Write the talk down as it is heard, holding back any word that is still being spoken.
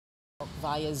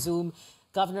via Zoom.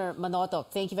 Governor Manotoc,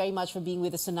 thank you very much for being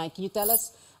with us tonight. Can you tell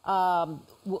us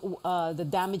the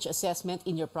damage assessment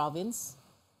in your province?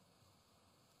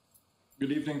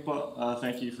 Good evening po.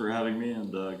 Thank you for having me, and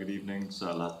good evening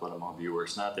sa lahat po ng mga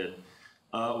viewers natin.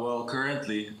 Well,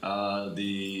 currently,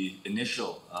 the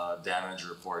initial damage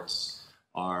reports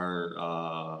are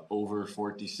over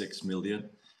 46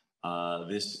 million.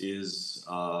 This is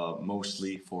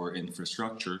mostly for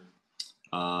infrastructure.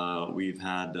 We've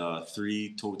had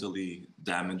 3 totally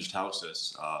damaged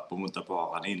houses. Pumunta po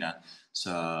ako kanina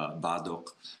sa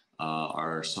Badok,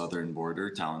 our southern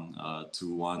border town,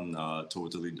 to one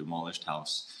totally demolished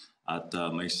house at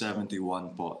may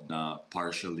 71 po na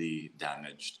partially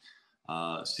damaged.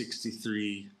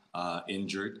 63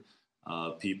 injured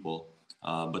people,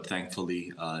 but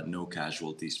thankfully no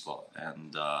casualties po.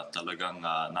 And talagang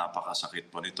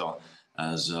napakasakit po nito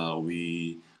as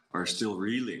we are still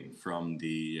reeling from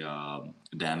the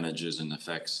damages and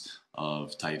effects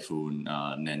of Typhoon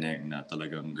Neneng na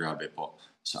talagang grabe po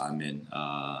sa amin.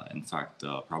 In fact,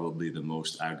 probably the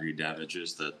most agri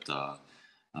damages that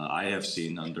I have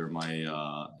seen under my,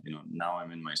 now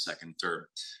I'm in my second term.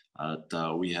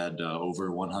 We had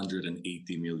over 180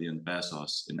 million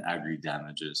pesos in agri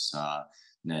damages,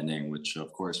 Neneng, which of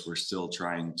course we're still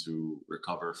trying to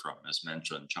recover from, as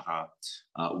mentioned. Tsaka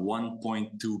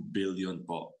 1.2 billion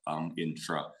po ang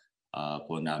infra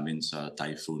po namin sa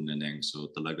Typhoon Neneng. So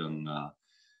talagang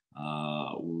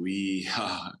we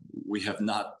have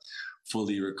not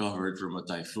fully recovered from a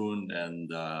typhoon, and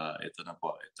ito na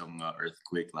po itong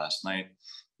earthquake last night,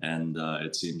 and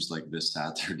it seems like this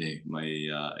Saturday may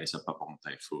isa pa pong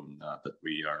typhoon that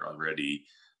we are already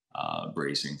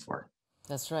bracing for.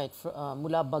 That's right.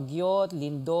 Mula Bagyo,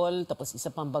 Lindol, tapos isa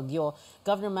pang Bagyo.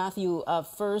 Governor Matthew,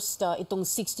 first, itong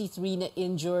 63 na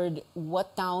injured,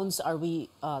 what towns are we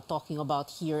talking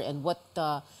about here, and what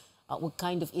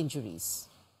kind of injuries?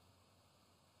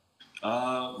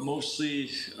 Mostly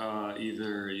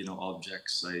either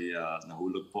objects ay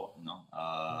nahulog po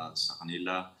sa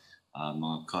kanila,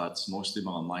 mga cuts, mostly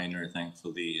mga minor.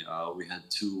 Thankfully, we had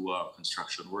 2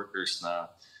 construction workers na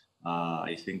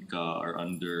I think are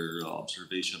under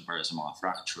observation para sa mga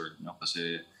fractured,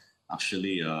 kasi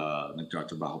actually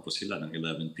nagtatrabaho po sila ng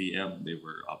 11 p.m. They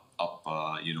were up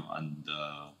on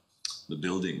the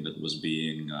building that was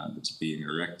that's being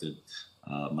erected.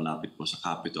 Malapit po sa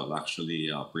Capitol, actually,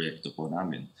 proyekto po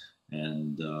namin.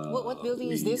 And what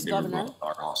building is this, Governor?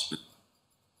 Our hospital.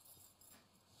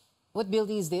 What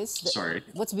building is this? Sorry?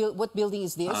 What building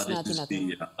is this? This is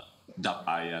the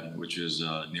Dapayan, which is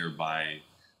nearby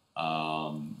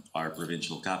our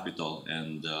provincial capital,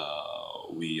 and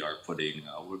we are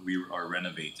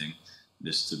renovating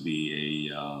this to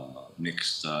be a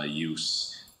mixed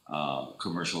use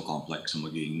commercial complex,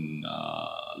 maging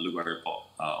lugar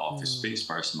po, office space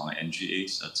para sa mga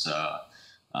NGAs at sa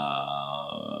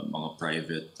mga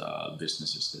private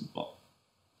businesses din po.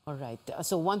 All right.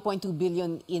 So 1.2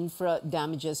 billion infra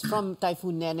damages from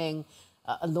Typhoon Neneng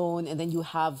alone, and then you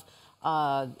have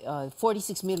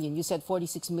 46 million. You said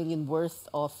 46 million worth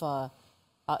of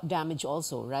damage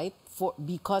also, right?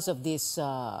 Because of this,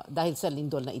 dahil sa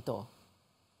lindol na ito.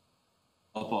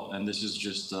 Opo, and this is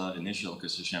just initial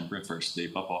kasi syempre first day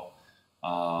pa po.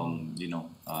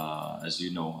 As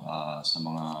you know, sa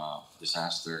mga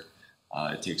disaster,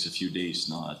 it takes a few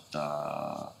days, at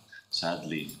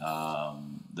sadly,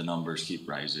 the numbers keep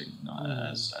rising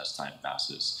as time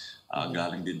passes.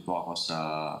 Galing din po ako sa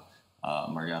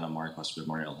Matthew Marcos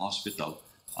Memorial Hospital,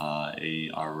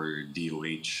 our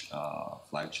DOH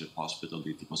flagship hospital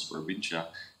dito po sa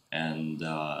probinsya, and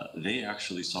they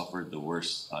actually suffered the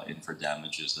worst infra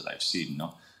damages that I've seen.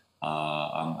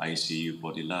 Ang ICU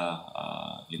po nila,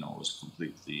 was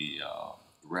completely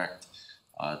wrecked.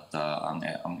 At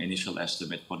ang initial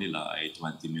estimate po nila ay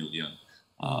 20 million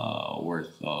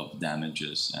worth of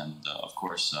damages. And of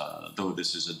course, though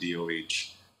this is a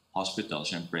DOH hospital,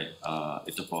 syempre,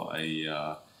 ito po ay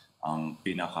ang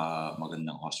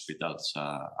pinakamagandang hospital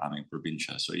sa aming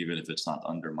probinsya. So even if it's not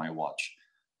under my watch,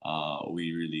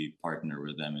 we really partner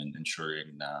with them in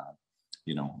ensuring na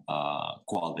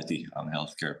quality ang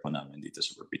healthcare po namin dito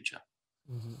sa probinsya.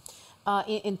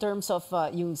 In terms of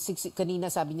yung kanina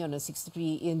sabi niyo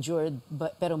 63 injured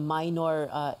pero minor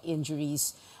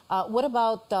injuries. What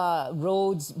about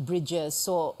roads, bridges?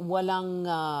 So walang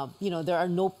there are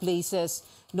no places,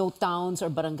 no towns or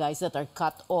barangays that are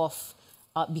cut off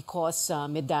because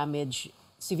may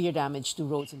severe damage to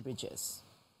roads and bridges.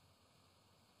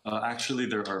 Actually,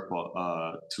 there are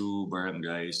 2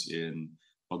 barangays in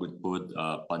Pagudpud,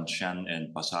 Pansyan,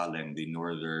 and Pasaleng, the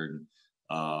northern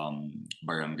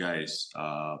barangays.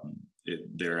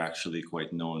 they're actually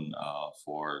quite known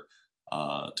for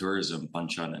tourism,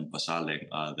 Panchan and Pasaling.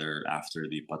 They're after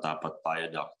the Patapat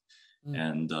Viaduct,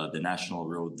 and the national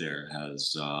road there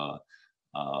has uh,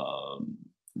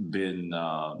 been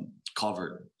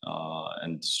covered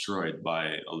and destroyed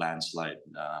by a landslide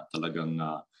na talagang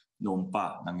noon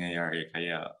pa nangyayari.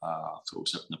 Kaya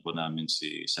kausap na po namin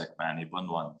si Sec Manny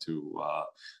Bonwan to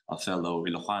a fellow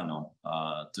Ilocano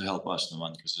to help us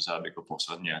naman kasi sabi ko po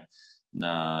sa kanya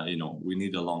na we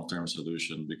need a long-term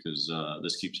solution because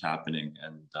this keeps happening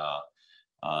and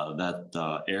that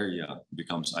area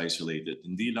becomes isolated.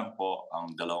 Hindi lang po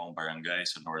ang dalawang barangay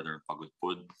sa Northern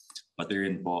Pagudpud, pati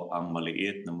rin po ang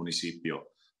maliit na munisipyo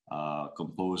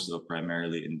composed of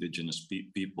primarily indigenous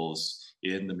peoples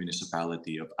in the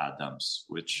municipality of Adams,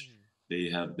 which they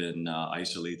have been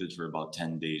isolated for about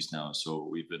 10 days now. So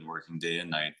we've been working day and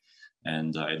night.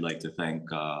 And I'd like to thank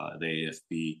the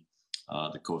AFP,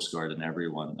 the Coast Guard, and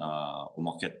everyone.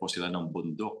 Umakyat po sila ng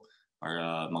bundok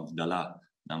para magdala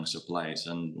ng supplies.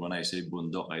 And when I say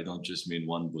bundok, I don't just mean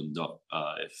one bundok.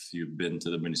 If you've been to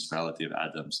the municipality of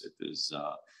Adams, it is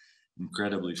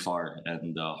incredibly far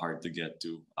and hard to get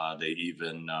to. They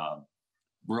even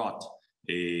brought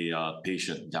a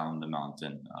patient down the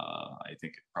mountain. I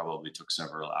think it probably took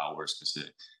several hours kasi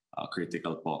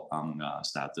critical po ang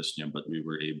status niya, but we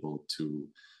were able to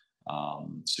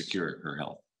secure her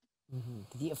health.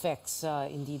 The effects,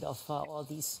 indeed, of all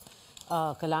these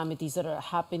calamities that are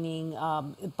happening.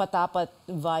 Patapat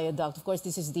Viaduct, of course,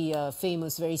 this is the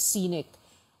famous, very scenic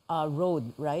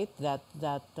road, right? That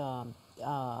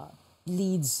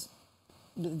leads.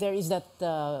 There is that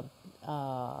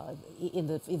in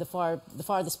the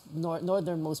farthest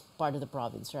northernmost part of the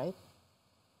province, right?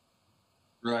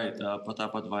 Right.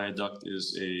 Patapat Viaduct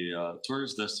is a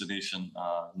tourist destination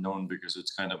known because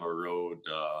it's kind of a road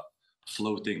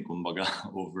floating, kumbaga,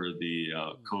 over the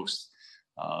coast.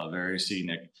 Very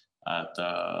scenic.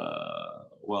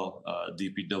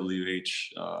 DPWH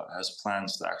has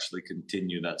plans to actually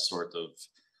continue that sort of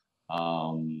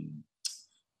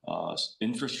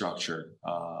infrastructure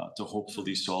to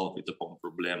hopefully solve ito pong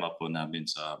problema po namin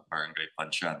sa Barangay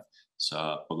Panchan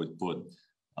sa Pagudpud.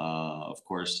 Of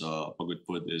course,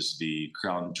 Pagudpud is the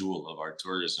crown jewel of our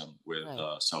tourism with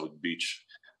South Beach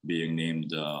being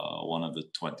named one of the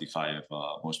 25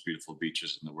 most beautiful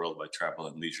beaches in the world by Travel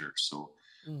and Leisure. So,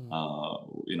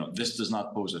 this does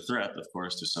not pose a threat, of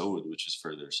course, to Saud, which is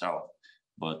further south.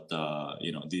 But,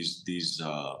 these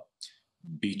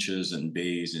beaches and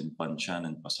bays in Panchan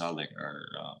and Pasaling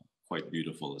are quite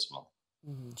beautiful as well.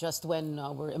 Just when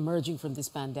we're emerging from this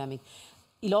pandemic.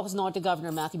 Ilocos Norte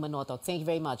Governor Matthew Manotoc, thank you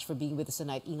very much for being with us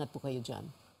tonight. Ingat po kayo dyan.